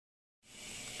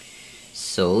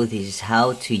So this is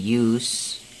how to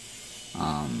use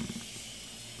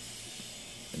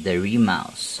the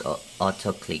Remouse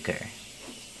auto clicker.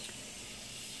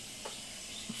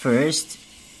 First,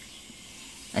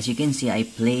 as you can see, I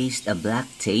placed a black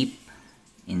tape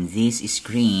in this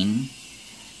screen.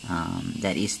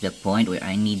 That is the point where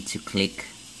I need to click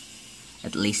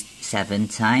at least 7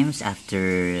 times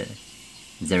after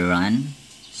the run,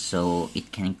 so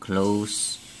it can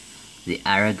close the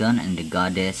Aragon and the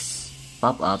Goddess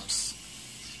pop-ups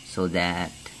so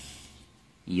that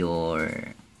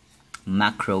your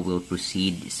macro will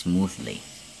proceed smoothly.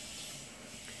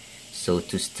 So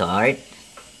to start,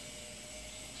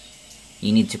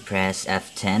 you need to press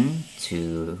F10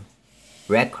 to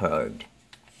record.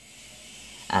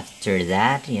 After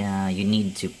that, you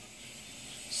need to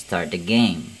start the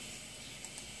game.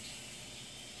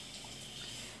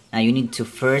 Now you need to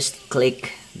first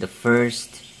click the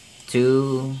first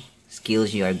 2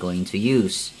 skills you are going to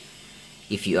use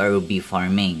if you are Ruby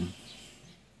farming.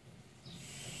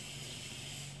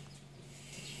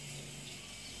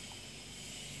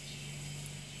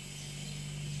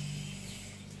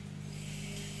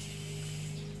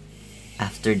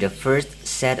 After the first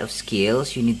set of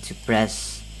skills, you need to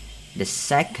press the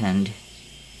second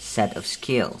set of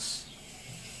skills.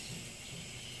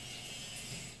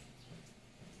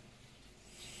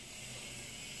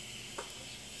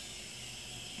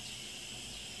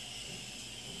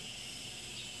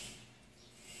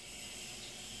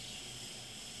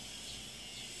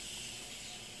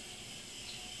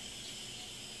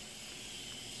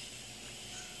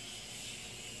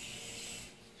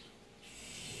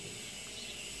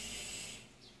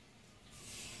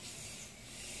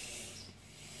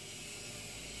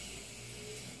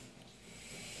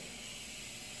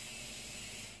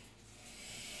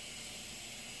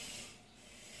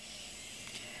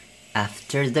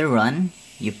 After the run,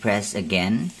 you press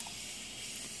again.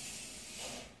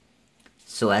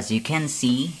 So as you can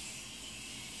see,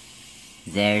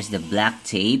 there's the black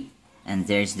tape and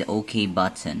there's the OK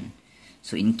button.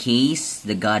 So in case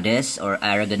the Goddess or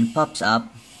Aragon pops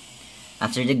up,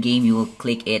 after the game you will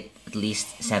click it at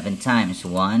least 7 times.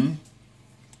 1,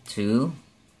 2,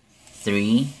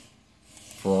 3,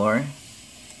 4,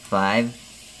 5,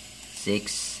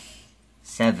 6,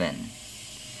 7.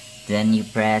 Then you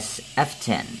press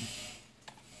F10.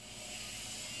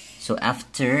 So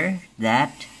after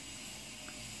that,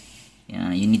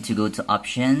 you need to go to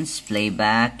options,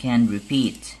 playback and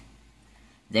repeat.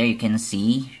 There you can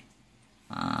see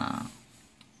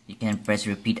you can press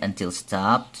repeat until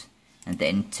stopped, and the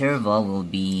interval will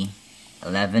be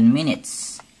 11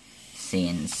 minutes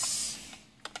since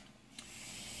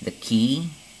the key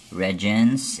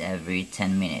regens every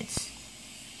 10 minutes.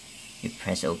 You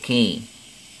press OK.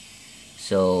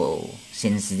 So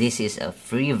since this is a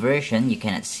free version, you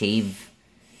cannot save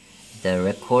the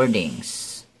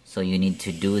recordings. So you need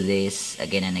to do this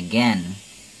again and again,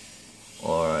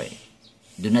 or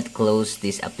do not close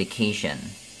this application.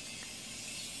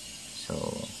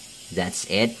 So that's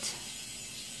it.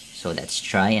 So let's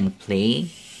try and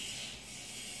play.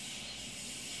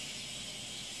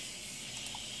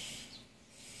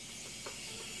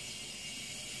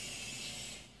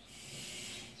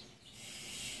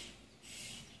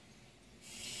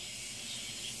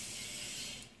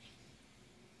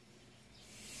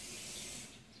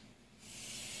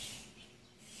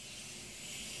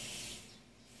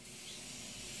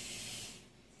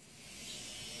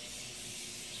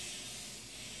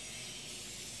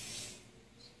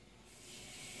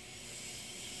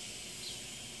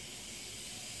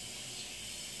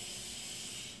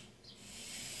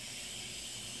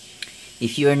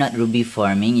 If you are not Ruby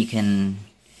farming, you can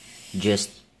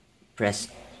just press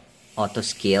auto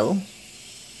skill.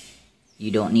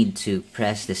 You don't need to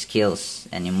press the skills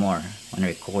anymore when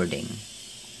recording.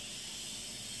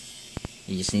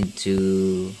 You just need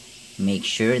to make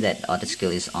sure that auto skill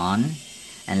is on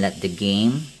and let the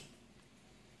game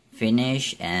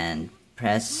finish and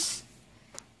press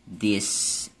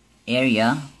this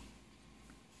area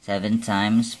 7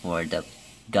 times for the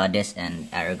Goddess and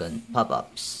Aragon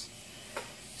pop-ups.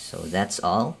 So that's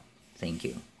all. Thank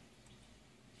you.